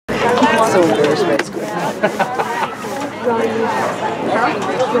so embarrassed by school.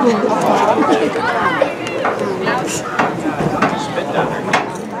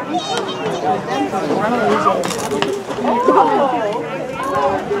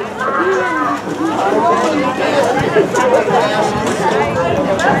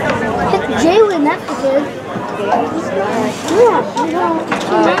 Jalen, that's the kid. Yeah.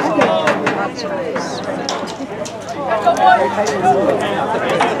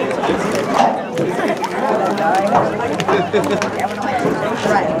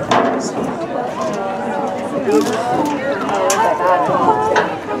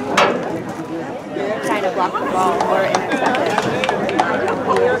 Trying to block the ball or intercept it.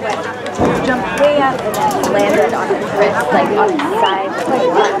 Jumped way up and then landed on his wrist, like on his side, like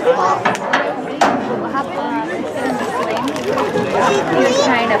what happened? He was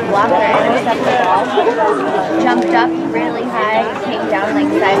trying to block or intercept the ball, jumped up really high, came down like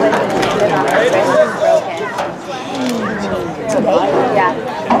sideways and landed on his wrist and broke it. Yeah.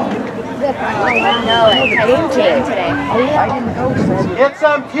 No, it's game today. Get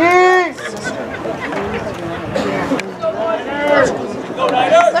some peace!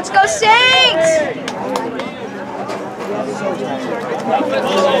 Let's go Saints!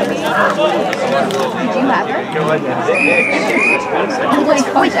 Did you have her?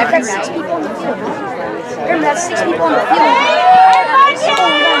 Wait, I've got 6 people in the field. Remember, that's 6 people in the field.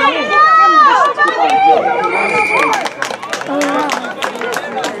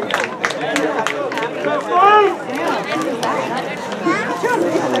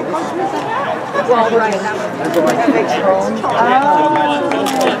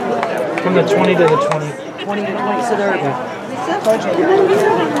 From the 20 to the 20. 20 to 20, so they're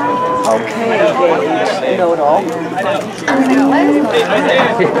okay, they know it all.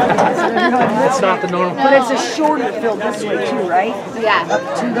 It's not the normal. But it's a shorter field this way too, right? Yeah. Up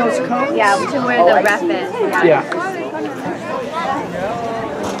to those cones? Yeah, to where the ref is. Yeah.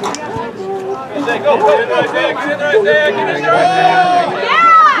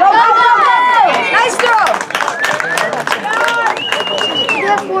 Nice throw! You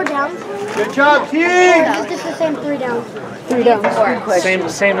have 4 downs? Good job, team! It's just the same 3 downs. 3 downs. Good question.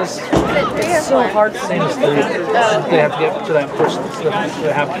 Same as It's so hard. same as 3. They have to get to that first, the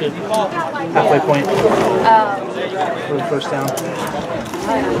halfway point for the first down.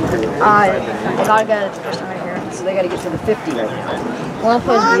 I gotta get it the first time right here, so they gotta get to the 50 right now. One of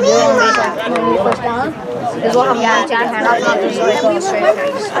those we do on baseline when we first down. Because we'll have one take a hand off, not just like go straight.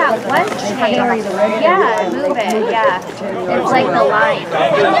 What? Yeah, move it, yeah. It's like the line.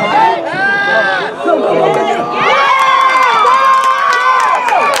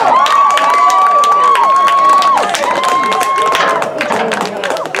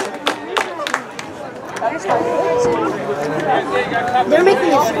 They're making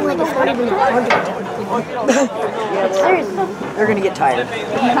it seem like it's not even a project. Seriously. They're gonna get tired.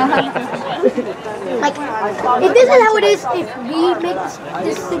 Like, if this is how it is, if we make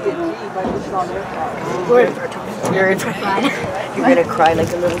this stupidly, we're in for a time. You're in for You're gonna cry like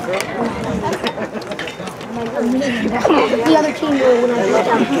a little girl. The other team will when I go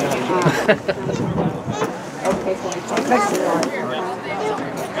down.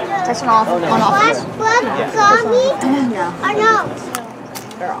 Touching off on offense. No. I know.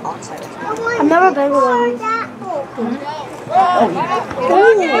 I've never been with one. Go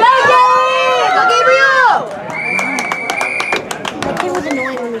Gabriel! That kid was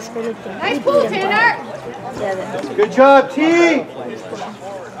annoying when he scored there. Nice pull, Tanner! Good job, team!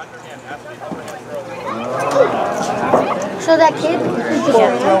 So that kid who just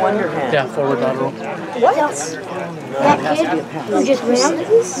Can't throw ran, underhand. Yeah, forward lateral. that kid who just ran,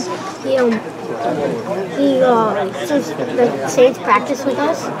 since the Saints practiced with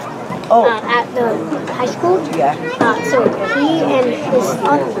us at the high school, so he and his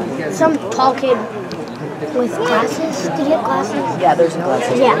some tall kid with glasses. Did he have glasses? Yeah, there's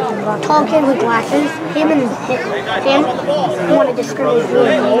glasses. Yeah, tall kid with glasses. Him wanted to discriminate me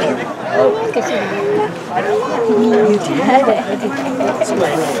and Dave because he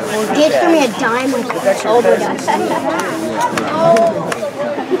Dave threw me a dime like all the time.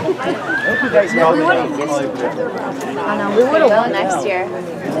 I know, we would have won next year.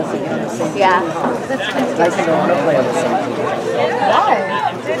 Yeah. Guys don't want to play on the same team. Why?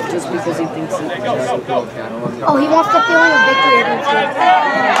 Just because he thinks he Oh, he wants the feeling of victory against you.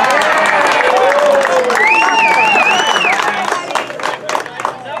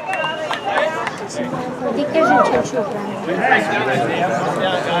 I think there's intentional planning.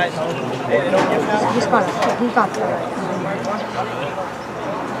 He's got that.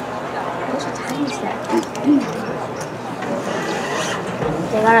 What time is that?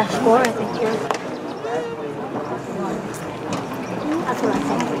 They got a score, I think, too. That's what I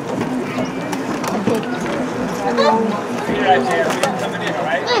think.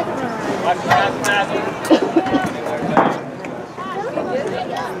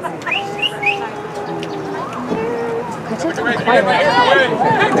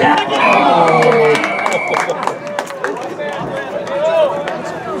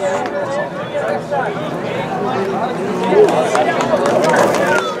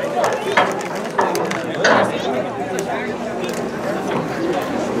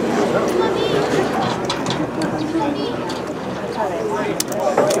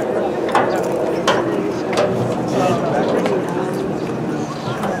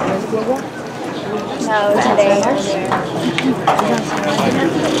 No, today.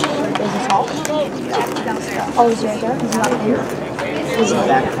 Oh, is he right there? He's not here. Is he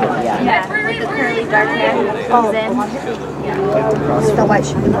back? Yeah, with the curly dark hair. He's in. The white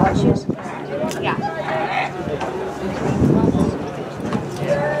shoes. Yeah.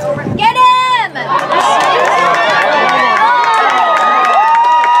 Get him!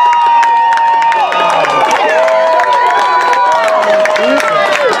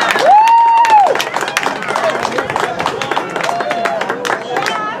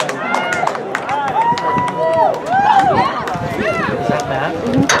 Is that Matt?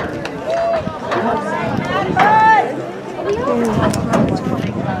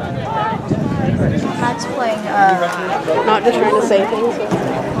 Matt's playing, Not just trying to say things.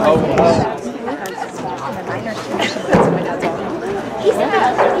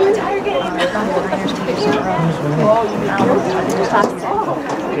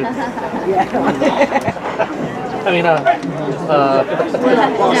 I mean, No.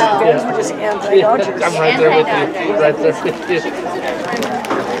 yeah. We're just anti-Dodgers. I'm right there with you. Right there with you.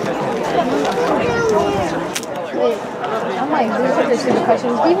 I'm like, these are the stupid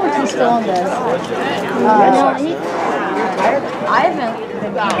questions. Devontae's still on this. I haven't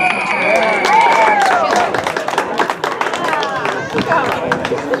been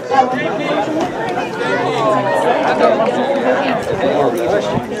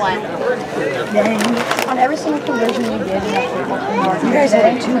on every single conversion you did in that football. You guys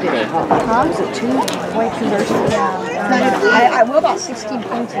had 2 today, huh? Huh? Was it 2 point conversions? Yeah. I will about 16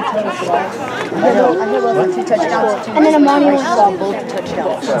 points in total today. I hit with 2 touchdowns. And then Amani I was saw both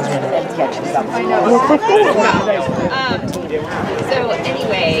touchdowns and catches. That was I know. So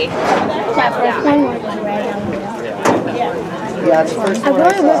anyway, that first one was right on the yeah, the first I one I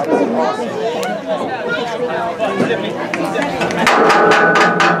really saw. wish it was exactly.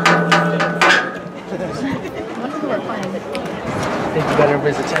 I think you better have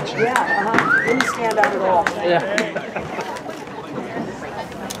his attention. Yeah, didn't stand out at all. Yeah.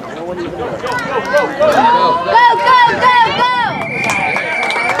 No one even go, go, go,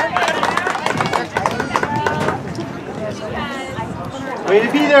 go! Way to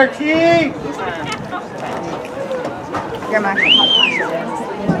be there, T! You're my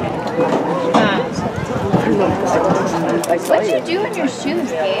What'd you do in your shoes,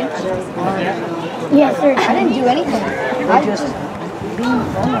 Gage? Yes, sir. I didn't do anything. They just being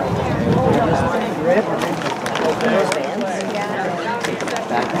vulnerable. They just rip those bands.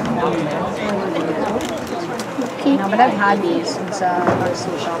 No, but I've had these since I was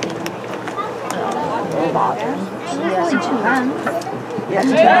still shopping. There's only 2 men. Yeah,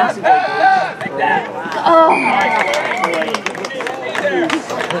 it's massive.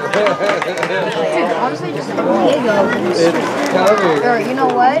 Dude, honestly, just Diego. Or you know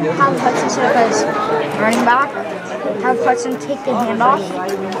what? Have Hudson set up as running back. Have Hudson take the handoff.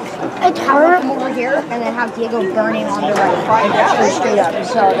 It's hard. Come over here, and then have Diego burning on the right. Straight up.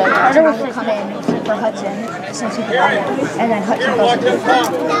 So then Carter will come in for Hudson, since he can run it, and then Hudson goes to the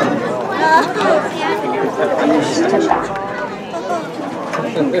front.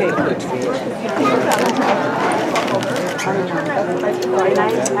 Touchdown.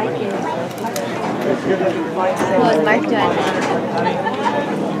 What was Mark doing?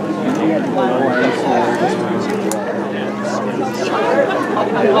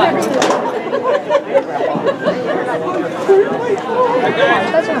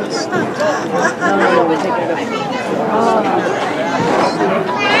 That's what I'm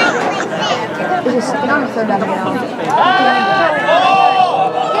just get on the third down and get on.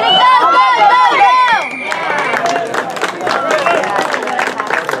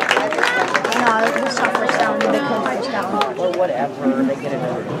 Or whatever, they get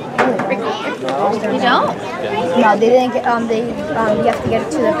another. You don't? No, they didn't get. You have to get it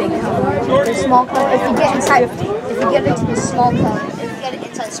to the big cone. The small cone. If you get inside, if you get it to the small cone, if you get it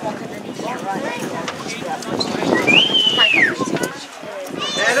inside the small cone, then you can't run.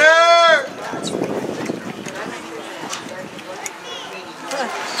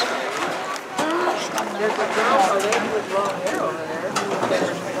 There's a girl, a lady with long hair over there.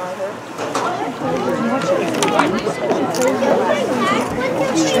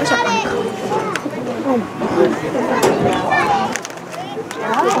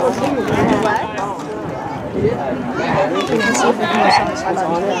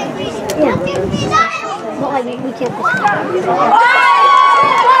 Yeah. But like we can't.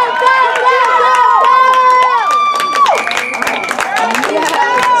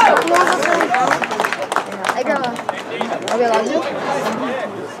 Hey, Grandma. Are we allowed to?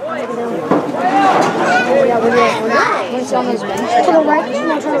 Yeah, we're good. We're still on those benches. To the right. No,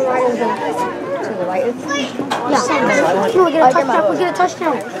 to the right of the. To the right. Yeah. No, we get a touchdown. We get a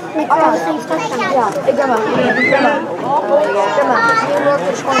touchdown. Make all the things touchdown. Yeah. Hey, Grandma. Grandma. Grandma. You and Laura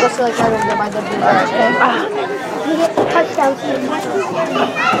just want to go to like right over there by the blue grass, okay? We get a touchdown.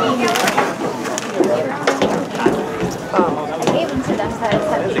 I gave them to them so I was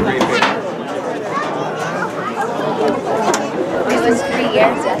happy. It was 3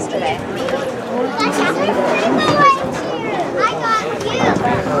 years yesterday.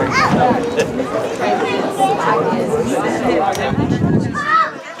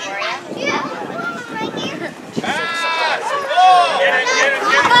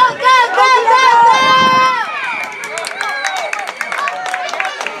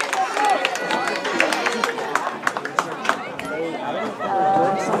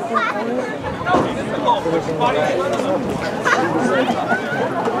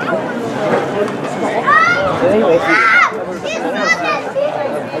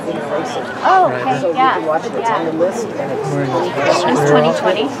 Oh, okay, yeah. It was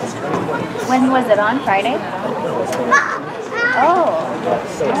 2020. When was it on? Friday? Oh.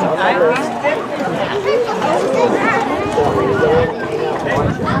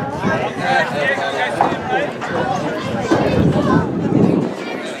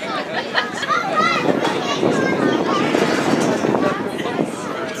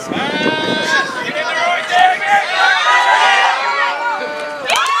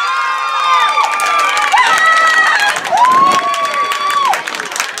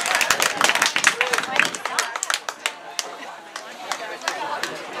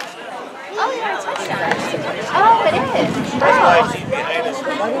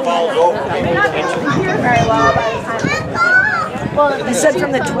 Oh, it is. You said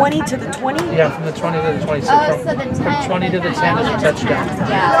from the 20 to the 20? Yeah, from the 20 to the 26. Oh, so the 10. From 20 to the 10 is a touchdown.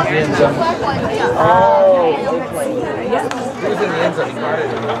 Yeah. The end zone.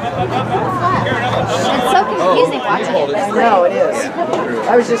 It's so confusing watching it this way. No, it is.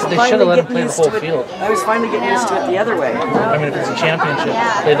 I was just They should have finally let him getting play the used whole to it. field. I was finally getting used to it the other way. I mean, if it's a championship,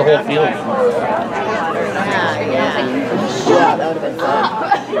 play the whole field. Yeah, that would have been fun.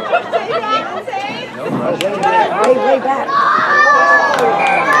 Way back.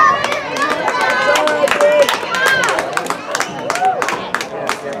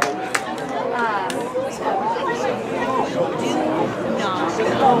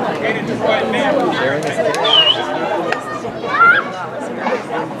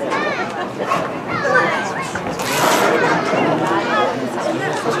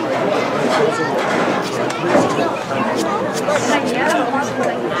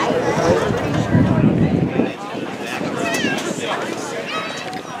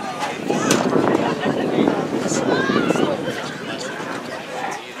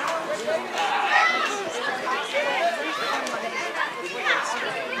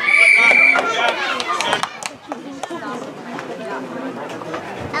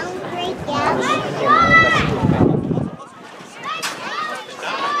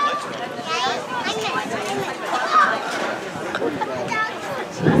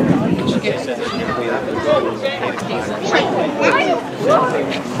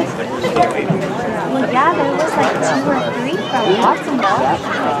 Well, yeah, there was like 2 or 3 from Watsonville.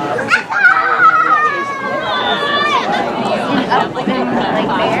 Up in like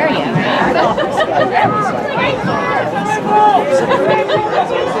the area,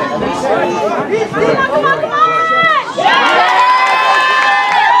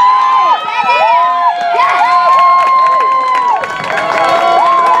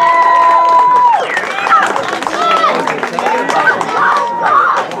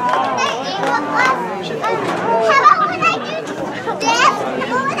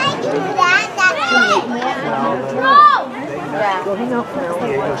 Go hang out for now.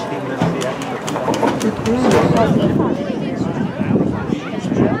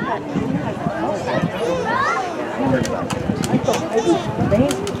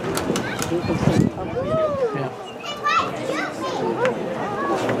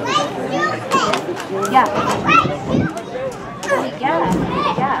 Yeah.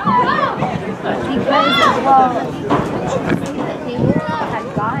 Yeah. Because, well, they had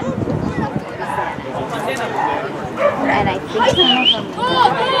gone. And I think some of them,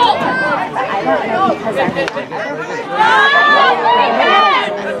 I don't know because I think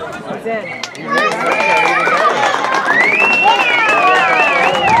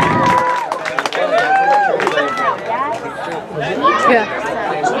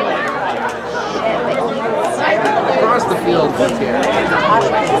Across the field,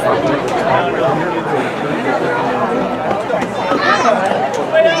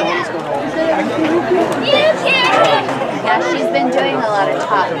 yeah, she's been doing a lot of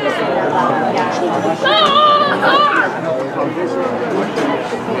talks.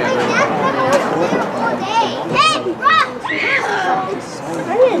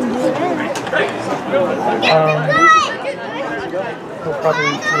 We'll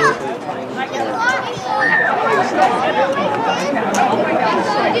probably do it.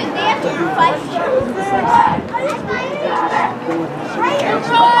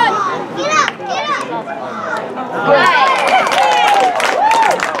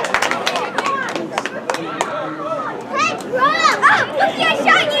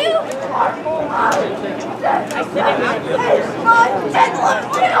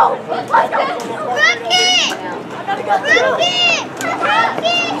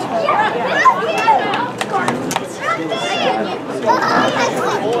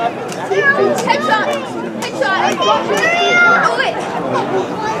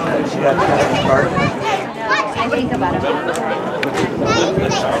 I think about it.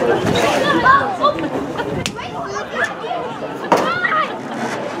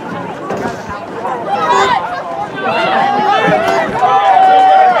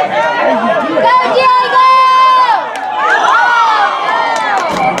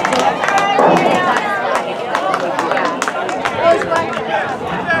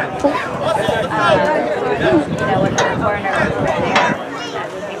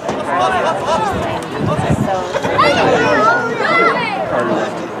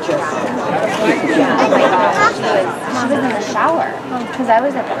 Because I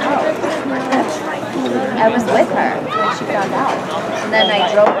was at the house. I was with her when she found out. And then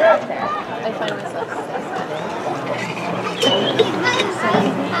I drove her up there. I find myself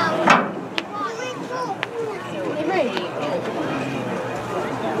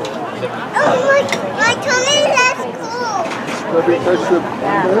My tummy is cool. Let me touch the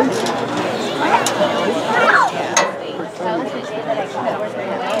birds. That was the day that I quit working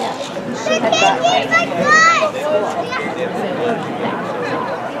at Maya. She had Can't get my gun.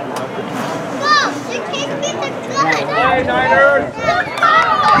 Go, you can't get the gun. Hey, Niners!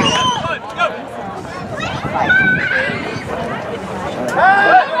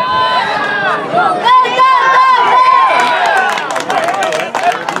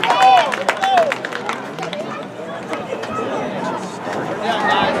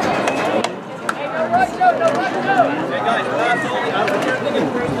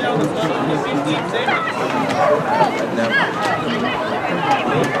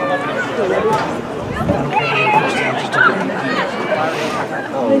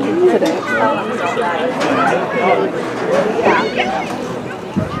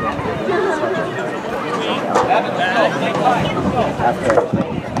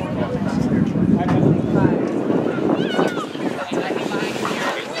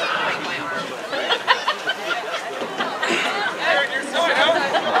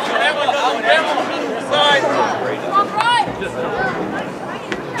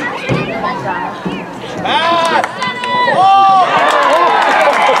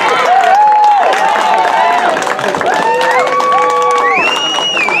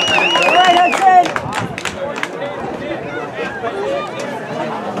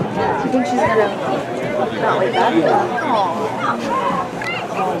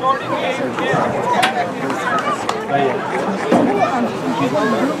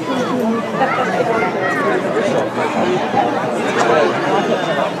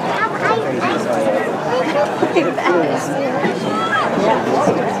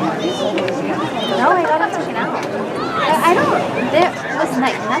 No, I got it taken out. I don't. There was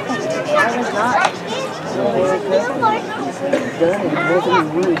like nothing to me. I was not.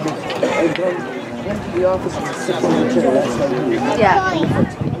 Yeah.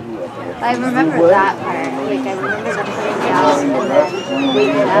 I remember that part. Like, I remember them putting me out and then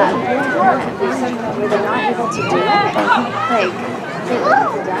waking up. Were they not able to do it? Like, they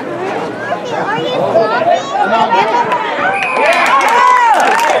were done. Are you sorry?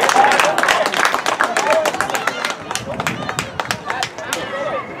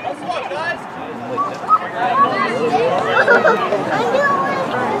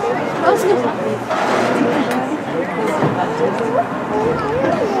 That was good.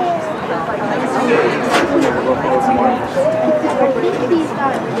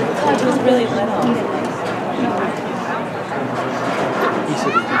 It was really little. He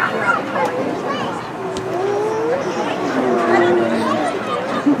said he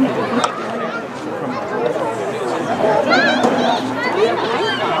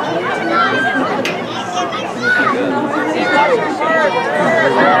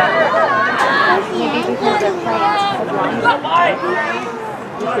Maybe because they're playing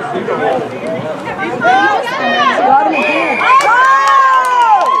Got him again.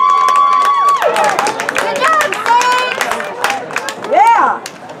 Good job, Saints! Yeah.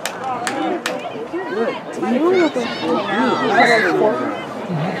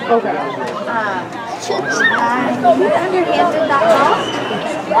 Underhanded that ball.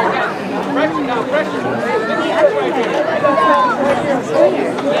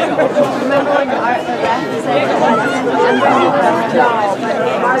 Remember when the ref said it wasn't underneath the but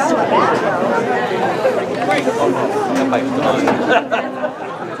it was to a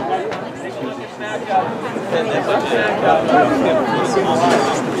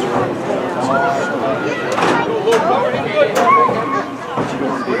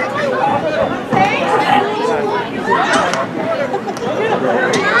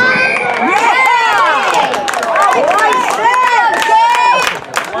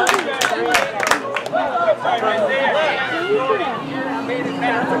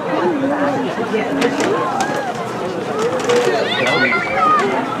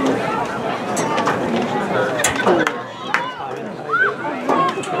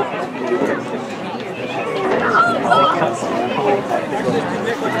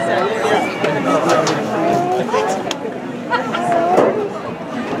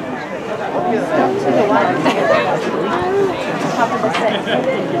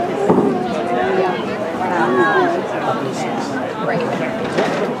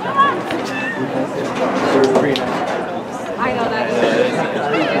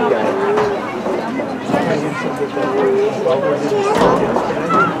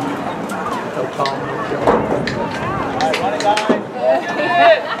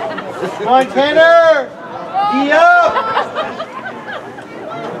Come on, Tanner! Be up!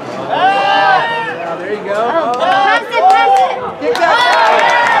 Yeah, there you go. Pass it, pass it! Kick that!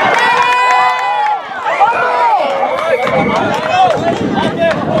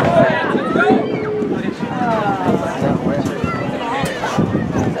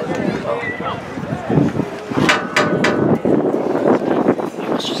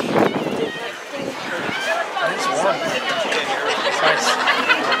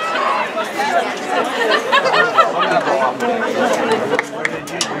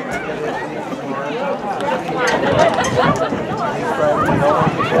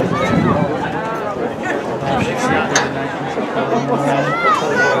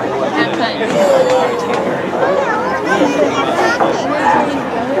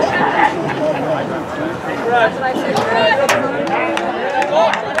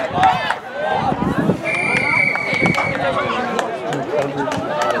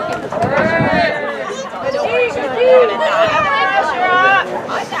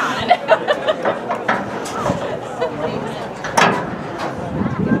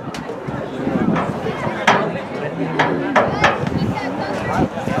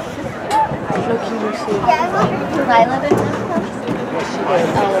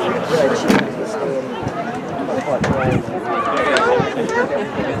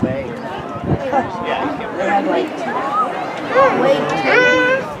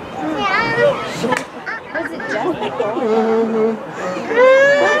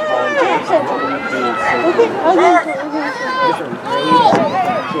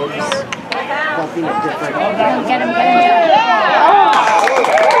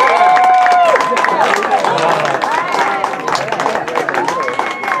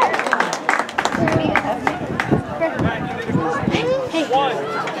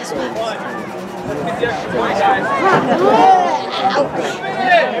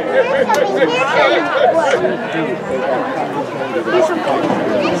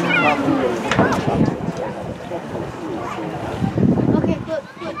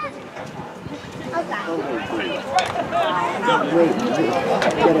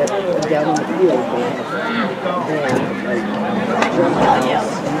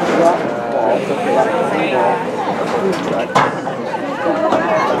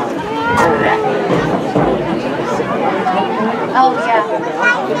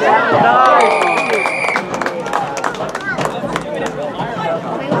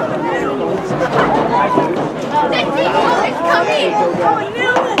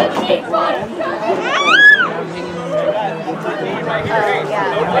 Yeah,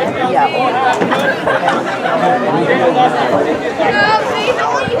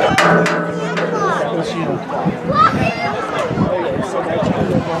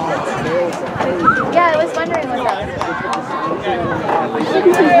 I was wondering what that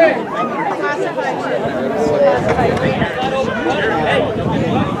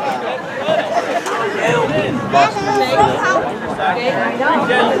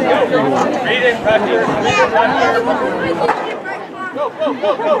Reading practice. Go, go,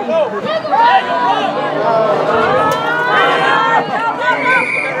 go, go, go.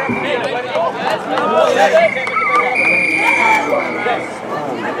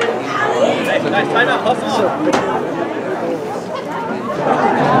 Nice time out, hustle.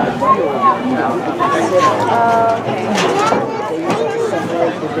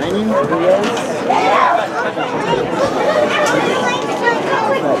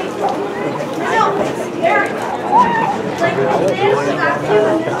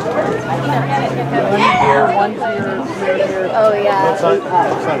 Oh yeah. It's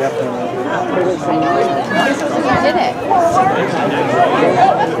not after You did it.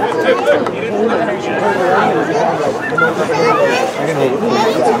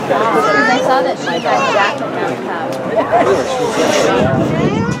 Because I saw that she got Jack and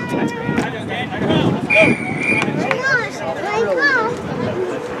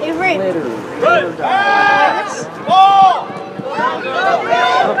Hey, Ray. Good. Ball.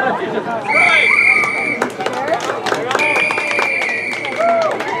 Right.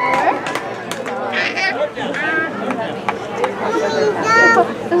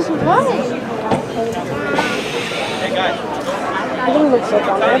 This is right. Hey guys. I think it looks so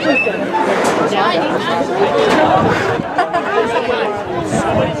fun.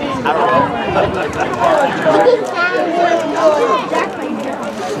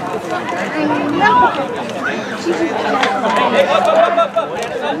 Hey, up, up, up, up.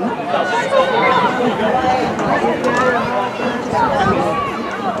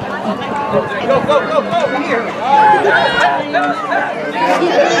 Go, go, go, go. Here.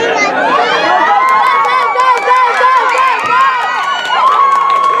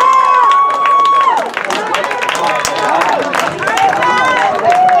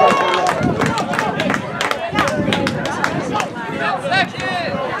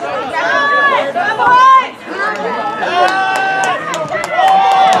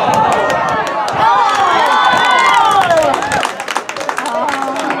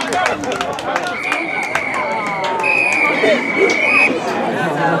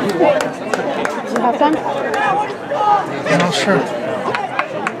 Done? I'm not sure.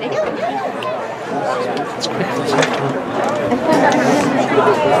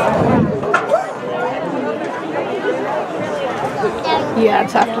 Yeah,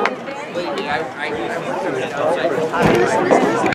 it's halftime.